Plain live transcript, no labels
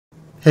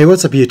Hey,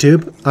 what's up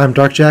YouTube? I'm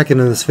Darkjack, and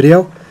in this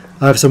video,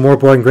 I have some more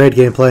boring grade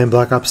gameplay in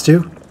Black Ops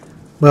 2.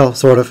 Well,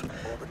 sort of.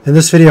 In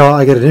this video,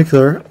 I get a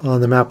nuclear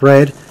on the map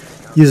Raid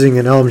using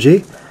an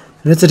LMG,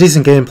 and it's a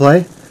decent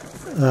gameplay.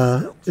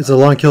 It's a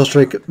long kill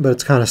streak, but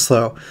it's kind of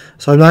slow.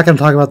 So I'm not going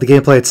to talk about the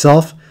gameplay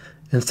itself.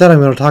 Instead, I'm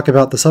going to talk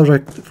about the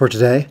subject for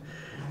today,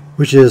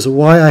 which is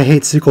why I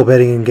hate sequel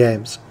baiting in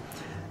games.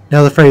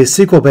 Now, the phrase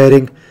sequel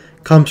baiting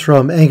comes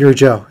from Angry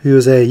Joe, who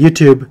is a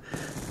YouTube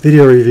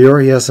video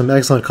reviewer. He has some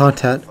excellent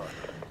content.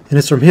 And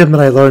it's from him that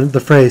I learned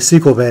the phrase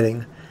sequel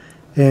baiting.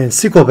 And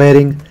sequel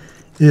baiting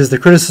is the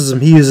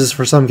criticism he uses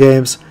for some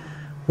games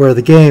where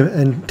the game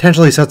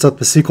intentionally sets up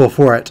a sequel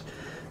for it.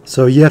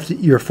 So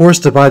you're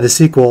forced to buy the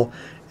sequel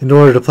in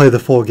order to play the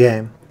full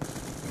game.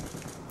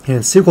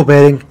 And sequel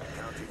baiting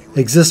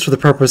exists for the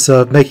purpose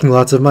of making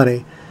lots of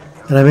money.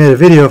 And I made a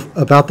video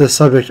about this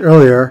subject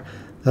earlier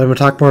that I'm going to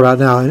talk more about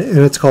now, and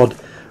it's called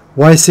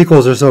Why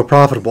Sequels Are So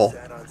Profitable.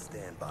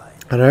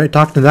 And I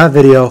talked in that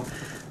video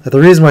that the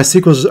reason why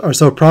sequels are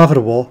so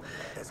profitable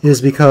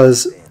is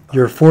because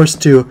you're forced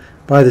to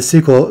buy the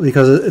sequel,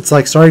 because it's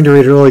like starting to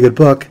read a really good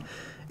book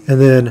and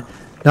then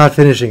not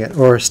finishing it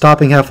or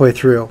stopping halfway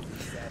through.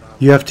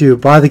 You have to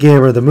buy the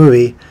game or the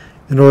movie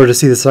in order to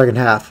see the second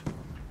half.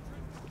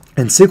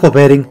 And sequel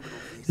baiting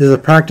is a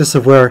practice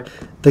of where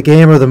the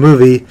game or the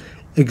movie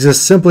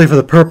exists simply for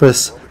the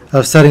purpose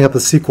of setting up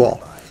the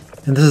sequel.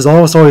 And this is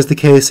almost always the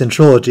case in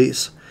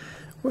trilogies.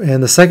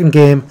 And the second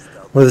game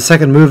or the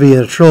second movie in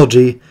a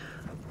trilogy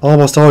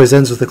almost always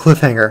ends with a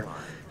cliffhanger,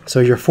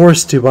 so you're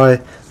forced to buy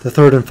the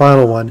third and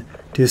final one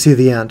to see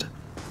the end.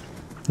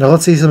 Now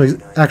let's see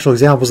some actual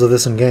examples of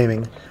this in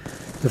gaming.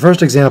 The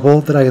first example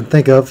that I can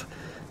think of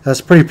that's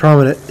pretty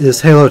prominent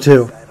is Halo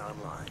 2.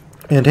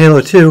 And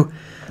Halo 2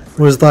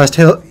 was the last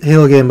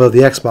Halo game of the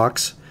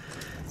Xbox.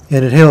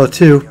 And in Halo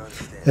 2,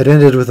 it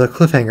ended with a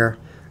cliffhanger.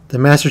 The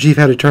Master Chief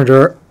had to turn to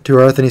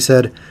Earth and he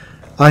said,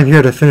 "I'm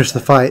here to finish the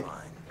fight."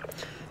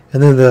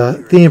 And then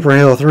the theme for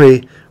Halo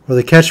 3, or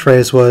the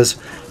catchphrase, was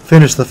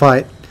 "Finish the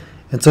fight."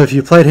 And so if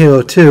you played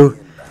Halo 2,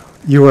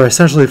 you were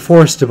essentially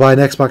forced to buy an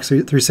Xbox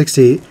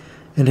 360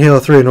 in Halo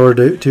 3 in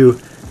order to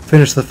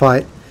finish the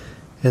fight.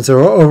 And so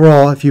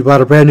overall, if you bought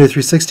a brand new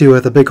 360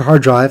 with a big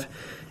hard drive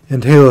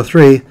in Halo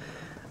 3,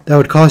 that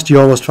would cost you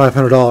almost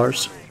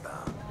 $500.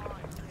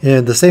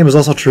 And the same is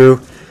also true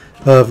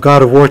of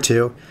God of War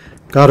 2.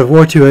 God of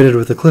War 2 ended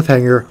with a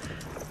cliffhanger.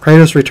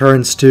 Kratos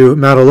returns to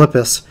Mount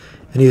Olympus,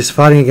 and he's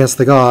fighting against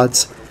the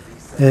gods,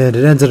 and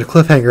it ends in a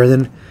cliffhanger. And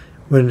then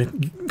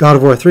when God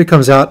of War 3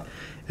 comes out,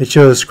 it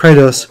shows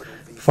Kratos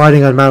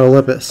fighting on Mount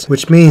Olympus,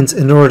 which means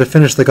in order to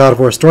finish the God of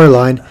War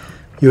storyline,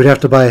 you would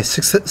have to buy a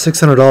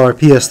 $600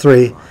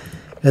 PS3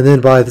 and then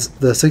buy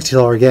the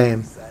 $60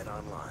 game.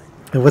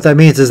 And what that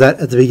means is that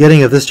at the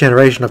beginning of this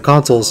generation of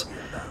consoles,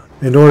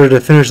 in order to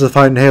finish the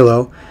fight in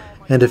Halo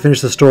and to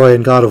finish the story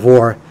in God of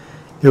War,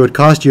 it would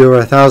cost you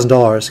over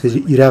 $1,000 because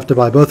you'd have to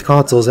buy both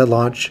consoles at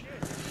launch.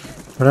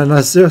 Well, not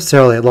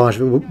necessarily at launch,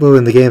 but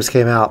when the games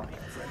came out,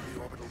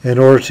 in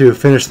order to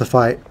finish the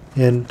fight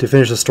and to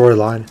finish the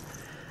storyline.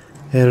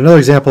 And another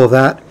example of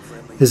that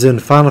is in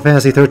Final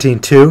Fantasy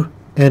 13-2,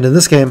 and in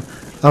this game,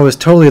 I was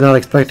totally not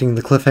expecting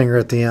the cliffhanger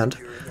at the end.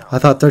 I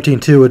thought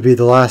 13-2 would be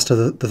the last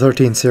of the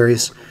 13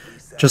 series,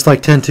 just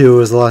like 10-2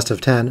 was the last of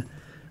 10,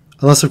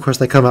 unless of course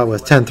they come out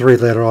with 10-3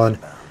 later on,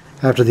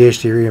 after the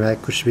HD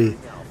remake, which would be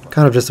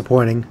kind of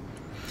disappointing.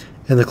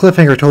 And the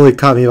cliffhanger totally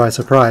caught me by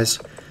surprise,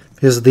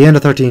 because at the end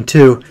of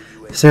 13-2,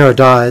 Sarah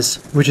dies,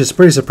 which is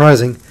pretty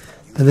surprising,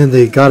 and then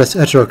the goddess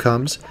Etro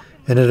comes,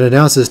 and it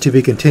announces to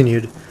be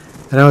continued.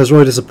 And I was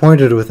really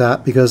disappointed with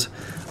that, because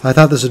I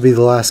thought this would be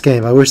the last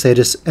game. I wish they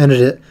just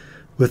ended it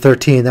with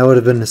 13. That would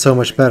have been so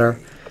much better,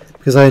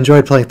 because I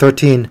enjoyed playing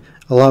 13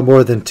 a lot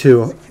more than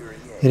 2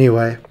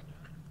 anyway.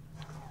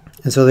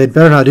 And so they'd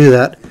better not do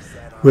that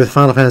with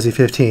Final Fantasy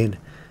 15.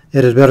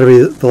 It had better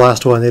be the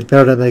last one. They'd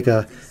better not make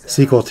a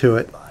sequel to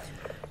it.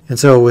 And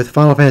so with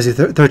Final Fantasy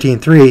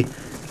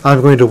 13-3,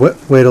 I'm going to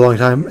wait a long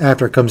time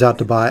after it comes out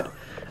to buy it.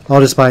 I'll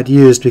just buy it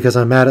used because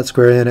I'm mad at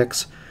Square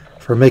Enix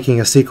for making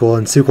a sequel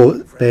and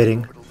sequel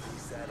baiting.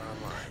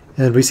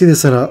 And we see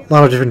this in a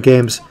lot of different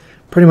games.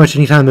 Pretty much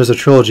anytime there's a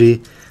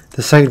trilogy,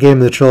 the second game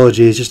in the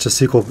trilogy is just a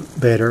sequel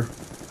baiter.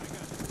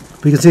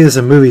 We can see this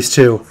in movies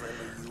too.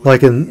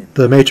 Like in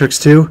The Matrix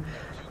 2,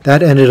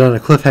 that ended on a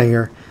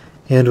cliffhanger.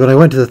 And when I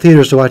went to the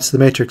theaters to watch The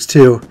Matrix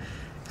 2,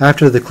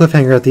 after the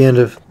cliffhanger at the end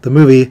of the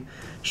movie,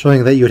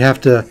 showing that you would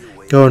have to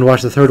go and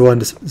watch the third one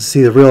to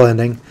see the real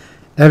ending,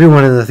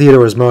 everyone in the theater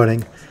was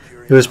moaning.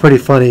 It was pretty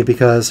funny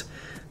because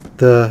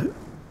the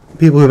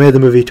people who made the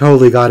movie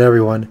totally got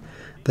everyone.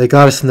 They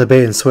got us in the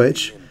bait and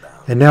switch.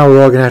 And now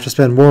we're all going to have to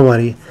spend more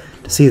money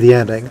to see the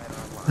ending.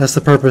 That's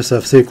the purpose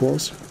of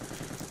sequels.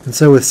 And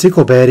so with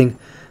sequel baiting,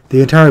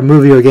 the entire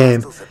movie or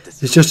game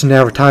is just an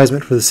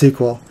advertisement for the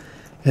sequel.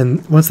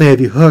 And once they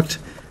have you hooked,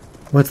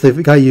 once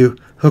they've got you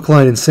hook,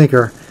 line, and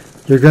sinker,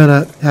 you're going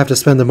to have to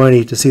spend the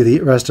money to see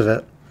the rest of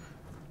it.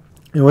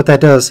 And what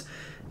that does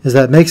is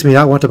that makes me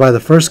not want to buy the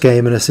first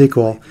game in a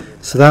sequel,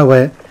 so that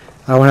way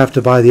I won't have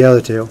to buy the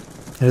other two.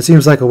 And it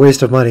seems like a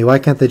waste of money. Why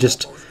can't they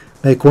just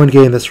make one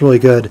game that's really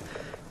good?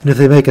 And if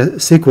they make a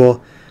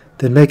sequel,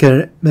 then make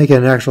it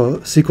an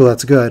actual sequel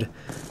that's good.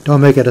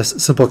 Don't make it a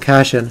simple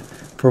cash-in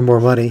for more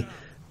money,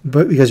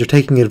 but because you're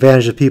taking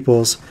advantage of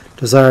people's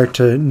desire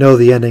to know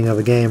the ending of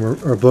a game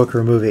or book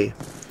or movie.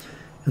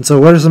 And so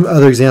what are some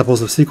other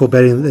examples of sequel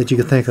baiting that you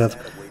can think of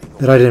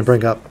that I didn't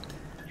bring up?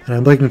 And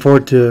I'm looking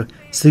forward to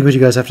seeing what you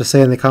guys have to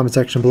say in the comment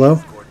section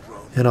below,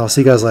 and I'll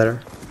see you guys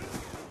later.